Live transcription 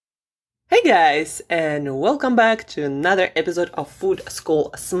Hey guys, and welcome back to another episode of Food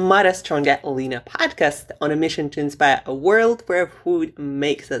School Smarter, Stronger, Leaner podcast on a mission to inspire a world where food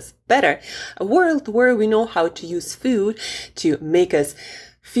makes us better, a world where we know how to use food to make us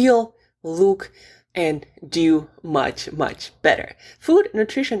feel, look, and do much, much better. Food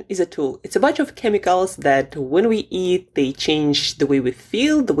nutrition is a tool. It's a bunch of chemicals that when we eat, they change the way we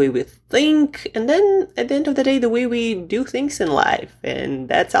feel, the way we think, and then at the end of the day, the way we do things in life. And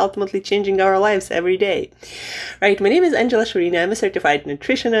that's ultimately changing our lives every day. Right? My name is Angela Sharina. I'm a certified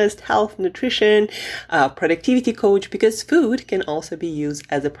nutritionist, health nutrition, productivity coach, because food can also be used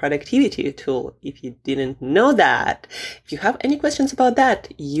as a productivity tool. If you didn't know that, if you have any questions about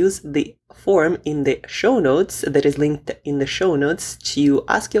that, use the form in the show notes that is linked in the show notes to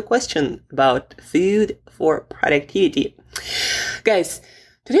ask your question about food for productivity. Guys,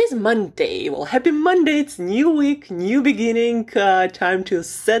 today is Monday. Well, happy Monday. It's new week, new beginning. Time to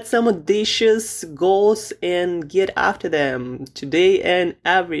set some audacious goals and get after them today and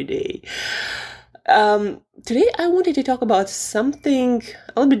every day. Today I wanted to talk about something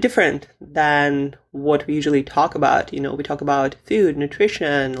a little bit different than what we usually talk about. We talk about food,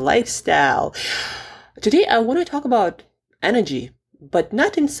 nutrition, lifestyle. Today I want to talk about energy, but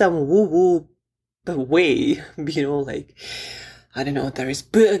not in some woo-woo way, I don't know, there is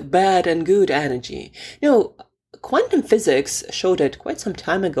good, bad, and good energy. Quantum physics showed it quite some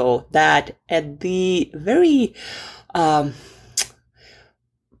time ago that at the very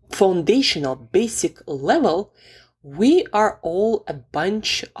foundational, basic level, we are all a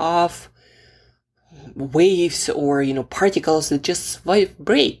bunch of waves or, particles that just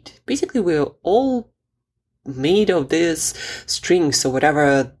vibrate. Basically, we're all made of these strings or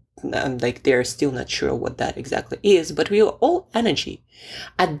whatever. They're still not sure what that exactly is, but we are all energy.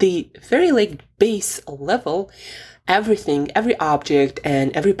 At the very base level, everything, every object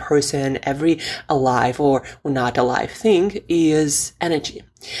and every person, every alive or not alive thing is energy.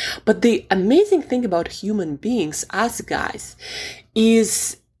 But the amazing thing about human beings, us guys,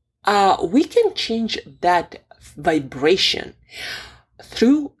 is we can change that vibration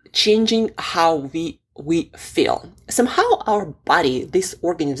through changing how we feel. Somehow our body, this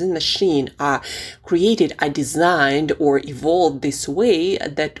organism, machine, are created, are designed or evolved this way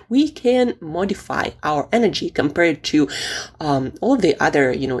that we can modify our energy compared to all of the other,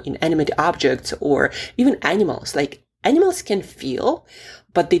 inanimate objects or even animals. Animals can feel,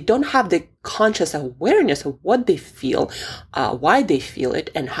 but they don't have the conscious awareness of what they feel, why they feel it,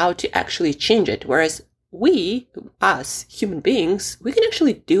 and how to actually change it. Whereas we, us, human beings, we can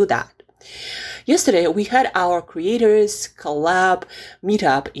actually do that. Yesterday, we had our creators collab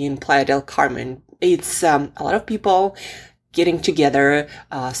meetup in Playa del Carmen. It's a lot of people getting together,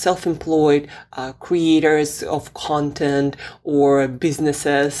 self-employed creators of content or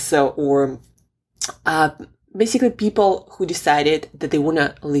businesses or basically people who decided that they want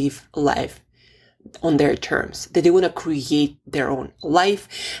to live life on their terms, that they want to create their own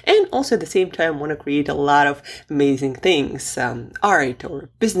life and also at the same time want to create a lot of amazing things, art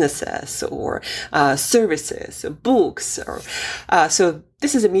or businesses or services, books. So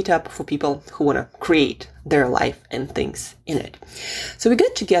this is a meetup for people who want to create their life and things in it. So we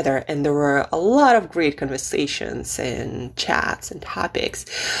got together and there were a lot of great conversations and chats and topics.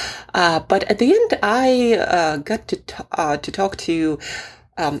 But at the end, I got to talk to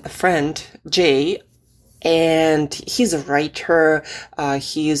a friend, Jay, and he's a writer,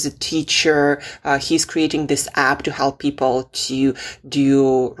 he is a teacher, he's creating this app to help people to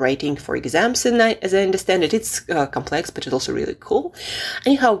do writing for exams, and as I understand it, it's complex, but it's also really cool.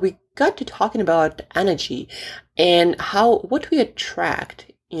 Anyhow, we got to talking about energy and what we attract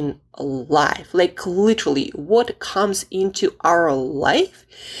in life, literally what comes into our life.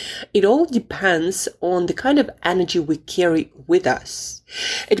 It all depends on the kind of energy we carry with us.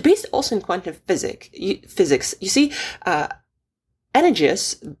 It's based also in quantum physics. You see,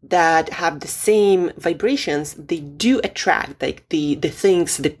 energies that have the same vibrations, they do attract the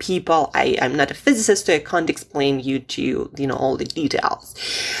things, the people. I'm not a physicist, so I can't explain you to, all the details.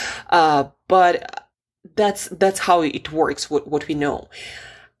 But that's how it works, what we know.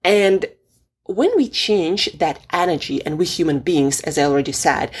 And when we change that energy, and we human beings, as I already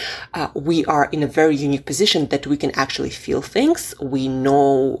said, we are in a very unique position that we can actually feel things. We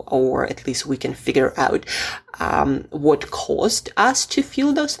know, or at least we can figure out what caused us to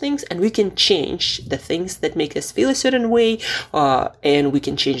feel those things, and we can change the things that make us feel a certain way, and we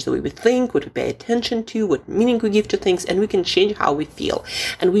can change the way we think, what we pay attention to, what meaning we give to things, and we can change how we feel,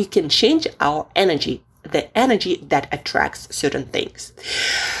 and we can change our energy, the energy that attracts certain things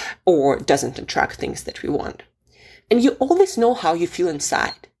or doesn't attract things that we want. And you always know how you feel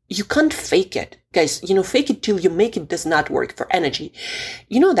inside. you can't fake it. Guys, fake it till you make it does not work for energy.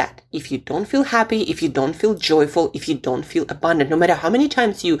 You know that if you don't feel happy, if you don't feel joyful, if you don't feel abundant, no matter how many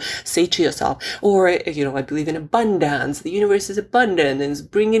times you say to yourself, or, I believe in abundance, the universe is abundant and is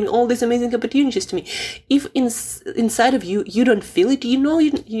bringing all these amazing opportunities to me. If inside of you, you don't feel it, you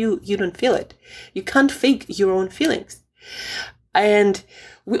don't feel it. You can't fake your own feelings. And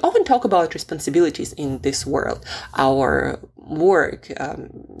we often talk about responsibilities in this world, our work,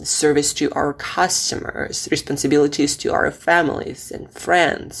 service to our customers, responsibilities to our families and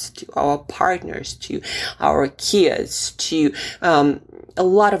friends, to our partners, to our kids, to a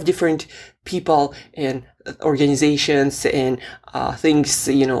lot of different people and organizations and things,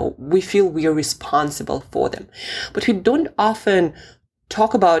 we feel we are responsible for them. But we don't often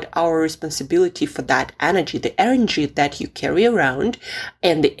talk about our responsibility for that energy, the energy that you carry around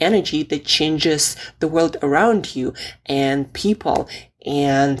and the energy that changes the world around you and people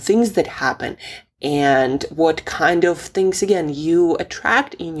and things that happen and what kind of things, again, you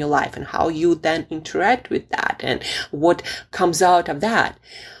attract in your life and how you then interact with that and what comes out of that.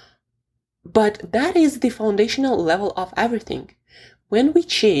 But that is the foundational level of everything. When we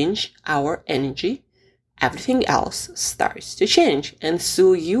change our energy, everything else starts to change. And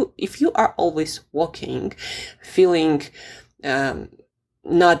so if you are always walking, feeling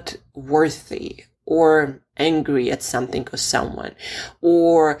not worthy or angry at something or someone,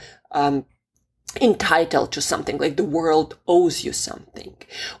 or entitled to something, like the world owes you something,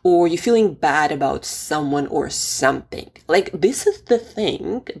 or you're feeling bad about someone or something, like this is the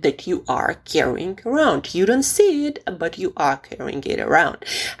thing that you are carrying around. You don't see it, but you are carrying it around.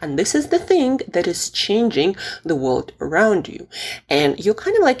 And this is the thing that is changing the world around you. And you're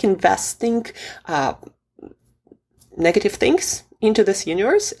kind of like investing negative things into this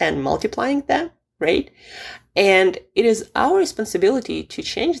universe and multiplying them, right? And it is our responsibility to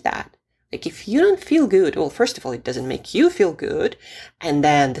change that. Like if you don't feel good, well, first of all, it doesn't make you feel good. And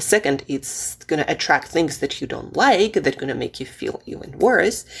then the second, it's going to attract things that you don't like, that are going to make you feel even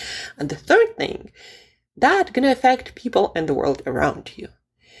worse. And the third thing, that's going to affect people and the world around you.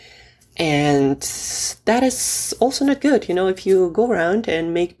 And that is also not good. If you go around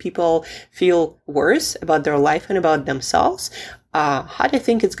and make people feel worse about their life and about themselves, how do you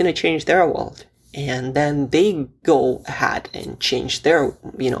think it's going to change their world? And then they go ahead and change their,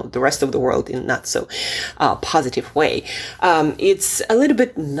 the rest of the world in not so positive way. It's a little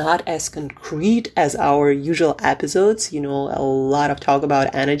bit not as concrete as our usual episodes, a lot of talk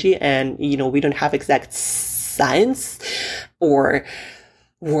about energy and, we don't have exact science or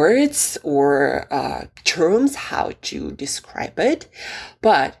words or terms how to describe it.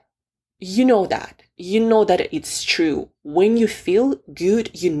 But you know that it's true. When you feel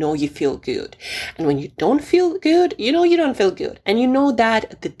good, you feel good. And when you don't feel good, you don't feel good. And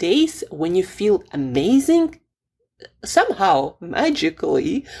that the days when you feel amazing, somehow,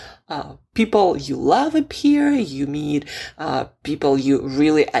 magically, people you love appear, you meet people you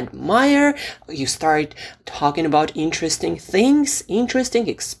really admire, you start talking about interesting things,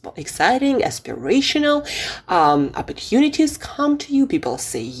 exciting, aspirational, opportunities come to you, people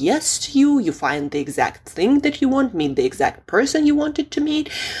say yes to you, you find the exact thing that you want, meet the exact person you wanted to meet.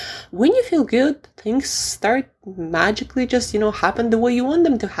 When you feel good, things start magically just, happen the way you want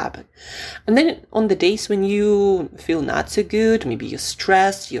them to happen. And then on the days when you feel not so good, maybe you're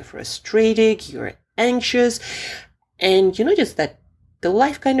stressed, you're frustrated, you're anxious, and you notice that the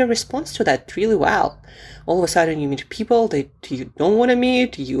life kind of responds to that really well. All of a sudden you meet people that you don't want to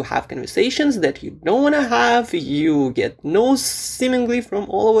meet, you have conversations that you don't want to have, you get no's seemingly from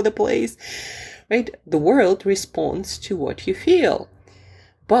all over the place, right? The world responds to what you feel.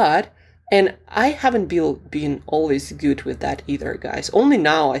 And I haven't been always good with that either, guys. Only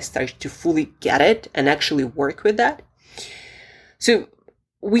now I start to fully get it and actually work with that. So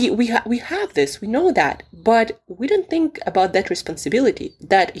we have this, we know that, but we don't think about that responsibility,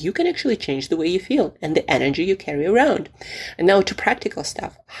 that you can actually change the way you feel and the energy you carry around. And now to practical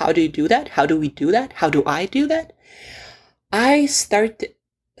stuff. How do you do that? How do we do that? How do I do that? I start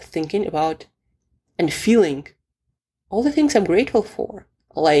thinking about and feeling all the things I'm grateful for.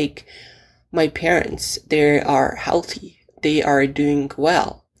 Like my parents, they are healthy. They are doing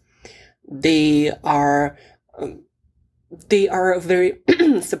well. They are very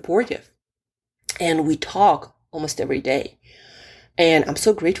supportive. And we talk almost every day. And I'm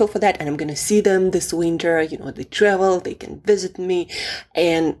so grateful for that. And I'm going to see them this winter. They travel, they can visit me.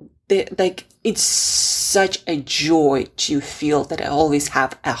 And it's such a joy to feel that I always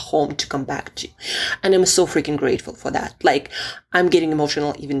have a home to come back to. And I'm so freaking grateful for that. Like, I'm getting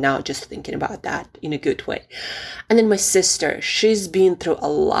emotional even now just thinking about that in a good way. And then my sister, she's been through a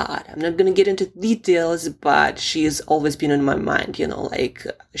lot. I'm not going to get into details, but she's always been on my mind, like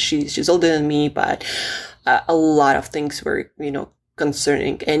she's older than me, but a lot of things were,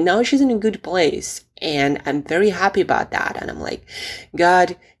 concerning. And now she's in a good place. And I'm very happy about that. And I'm like,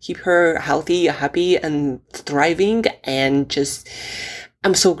 God, keep her healthy, happy, and thriving. And just,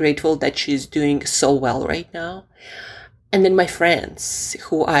 I'm so grateful that she's doing so well right now. And then my friends,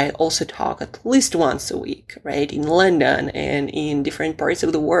 who I also talk at least once a week, right, in London and in different parts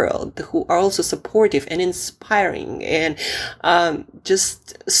of the world, who are also supportive and inspiring and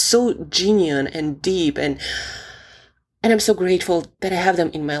just so genuine and deep. And I'm so grateful that I have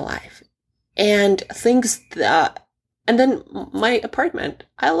them in my life. And and then my apartment,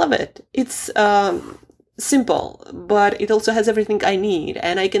 I love it. It's simple, but it also has everything I need.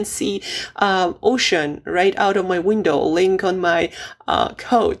 And I can see ocean right out of my window, laying on my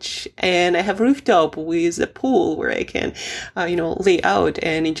couch. And I have rooftop with a pool where I can, lay out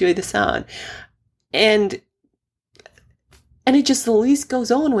and enjoy the sun. And it just, the list goes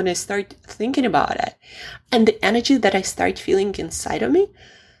on when I start thinking about it. And the energy that I start feeling inside of me,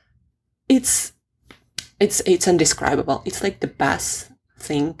 it's indescribable. It's like the best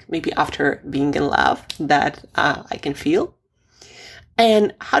thing, maybe after being in love, that I can feel.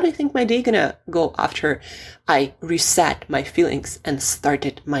 And how do you think my day gonna go after I reset my feelings and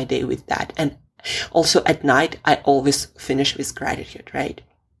started my day with that? And also at night, I always finish with gratitude, right?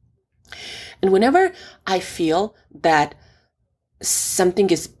 And whenever I feel that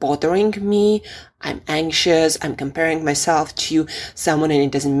something is bothering me, I'm anxious, I'm comparing myself to someone and it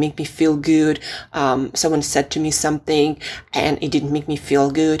doesn't make me feel good, someone said to me something and it didn't make me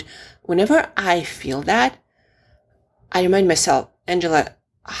feel good. Whenever I feel that, I remind myself, Angela,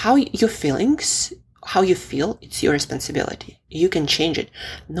 how your feelings, how you feel, it's your responsibility. You can change it.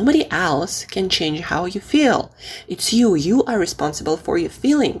 Nobody else can change how you feel. It's you. You are responsible for your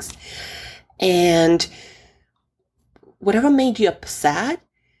feelings. And whatever made you upset,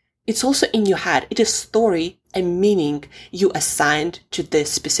 it's also in your head. It is story and meaning you assigned to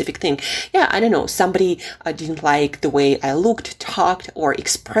this specific thing. Yeah, I don't know. Somebody didn't like the way I looked, talked, or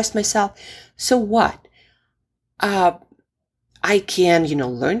expressed myself. So what? I can,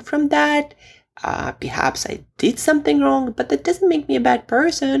 learn from that. Perhaps I did something wrong, but that doesn't make me a bad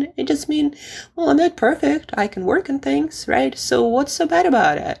person. It just means, well, I'm not perfect. I can work on things, right? So what's so bad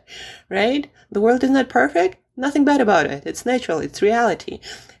about it, right? The world is not perfect. Nothing bad about it. It's natural. It's reality.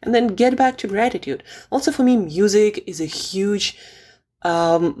 And then get back to gratitude. Also for me, music is a huge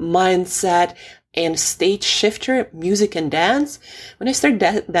mindset and stage shifter, music and dance. When I start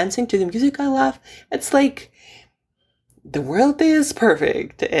dancing to the music I love, it's like the world is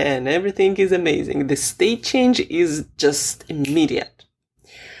perfect and everything is amazing. The state change is just immediate.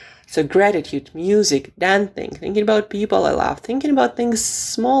 So gratitude, music, dancing, thinking about people I love, thinking about things,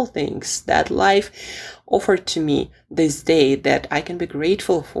 small things that life offered to me this day that I can be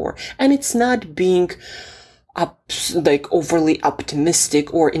grateful for. And it's not being overly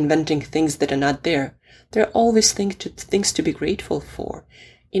optimistic or inventing things that are not there. There are always things to be grateful for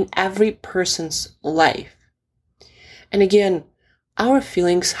in every person's life. And again, our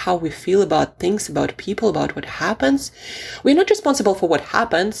feelings, how we feel about things, about people, about what happens, we're not responsible for what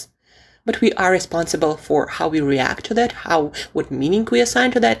happens, but we are responsible for how we react to that, what meaning we assign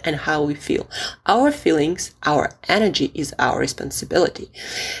to that, and how we feel. Our feelings, our energy is our responsibility.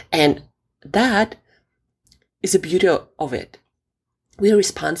 And that is the beauty of it. We are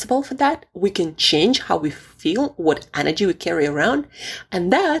responsible for that. We can change how we feel, what energy we carry around,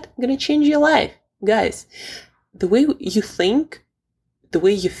 and that's going to change your life. Guys, the way you think, the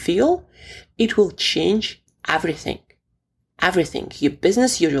way you feel, it will change everything. Everything, your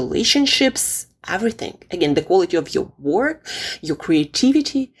business, your relationships, everything. Again, the quality of your work, your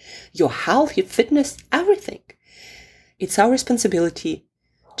creativity, your health, your fitness, everything. It's our responsibility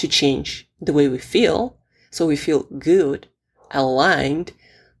to change the way we feel so we feel good, aligned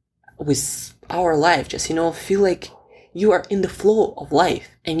with our life. Just, feel like you are in the flow of life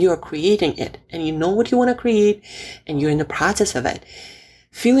and you are creating it and you know what you want to create and you're in the process of it.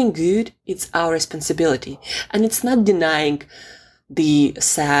 Feeling good, it's our responsibility. And it's not denying the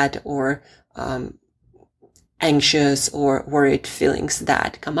sad or anxious or worried feelings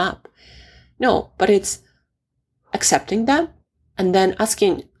that come up. No, but it's accepting them and then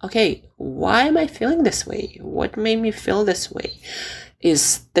asking, okay, why am I feeling this way? What made me feel this way?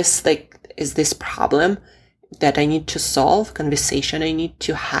 Is this problem that I need to solve, conversation I need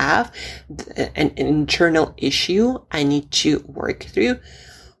to have, an internal issue I need to work through.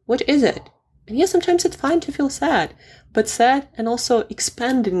 What is it? And yes, sometimes it's fine to feel sad, but sad and also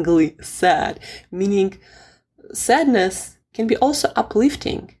expandingly sad, meaning sadness can be also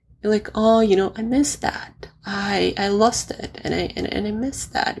uplifting. You're like, oh, I miss that. I lost it and I miss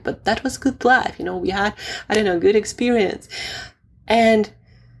that, but that was good life. We had, good experience. And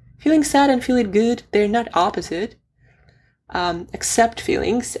feeling sad and feeling good, they're not opposite. Accept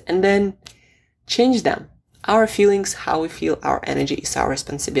feelings and then change them. Our feelings, how we feel, our energy is our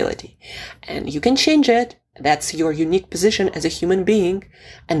responsibility. And you can change it. That's your unique position as a human being.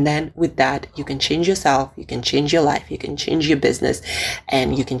 And then with that, you can change yourself, you can change your life, you can change your business,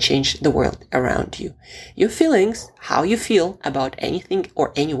 and you can change the world around you. Your feelings, how you feel about anything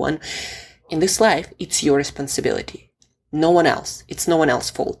or anyone in this life, it's your responsibility. No one else. It's no one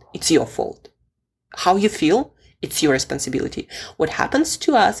else's fault. It's your fault. How you feel, it's your responsibility. What happens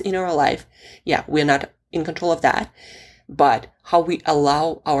to us in our life, we're not in control of that. But how we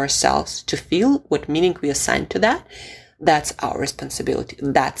allow ourselves to feel, what meaning we assign to that, that's our responsibility.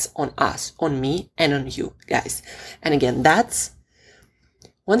 That's on us, on me, and on you, guys. And again,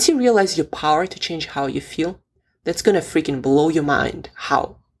 once you realize your power to change how you feel, that's gonna freaking blow your mind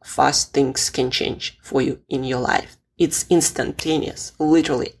how fast things can change for you in your life. It's instantaneous,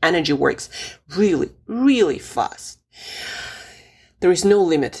 literally. Energy works really, really fast. There is no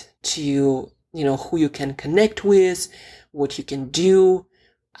limit to, who you can connect with, what you can do,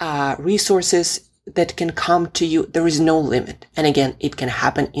 resources that can come to you. There is no limit. And again, it can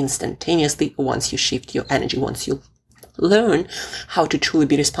happen instantaneously once you shift your energy, once you learn how to truly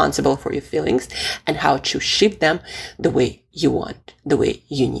be responsible for your feelings and how to shift them the way you want, the way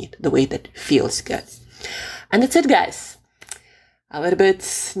you need, the way that feels good. And that's it, guys. A little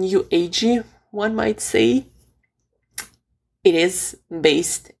bit new agey, one might say. It is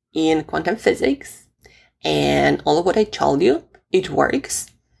based in quantum physics. And all of what I told you, it works.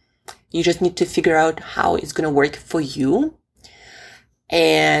 You just need to figure out how it's going to work for you.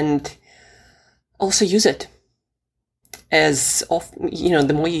 And also use it. As often,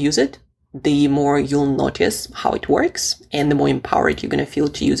 the more you use it, the more you'll notice how it works. And the more empowered you're going to feel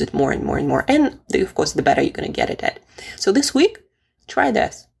to use it more and more and more. And of course, the better you're going to get it at. So this week, try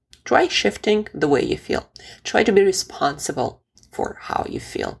this. Try shifting the way you feel. Try to be responsible for how you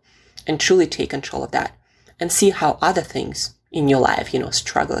feel. And truly take control of that. And see how other things in your life,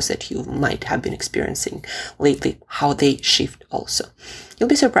 struggles that you might have been experiencing lately, how they shift also. You'll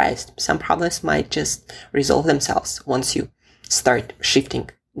be surprised. Some problems might just resolve themselves once you start shifting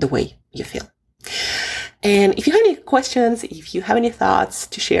the way you feel. And if you have any questions, if you have any thoughts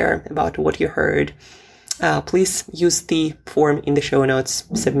to share about what you heard, please use the form in the show notes.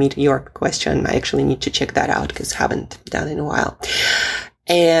 Submit your question. I actually need to check that out because I haven't done it in a while.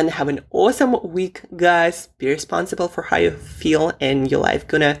 And have an awesome week, guys. Be responsible for how you feel and your life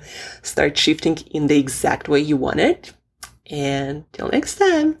gonna start shifting in the exact way you want it. And till next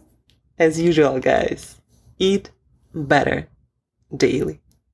time, as usual, guys, eat better daily.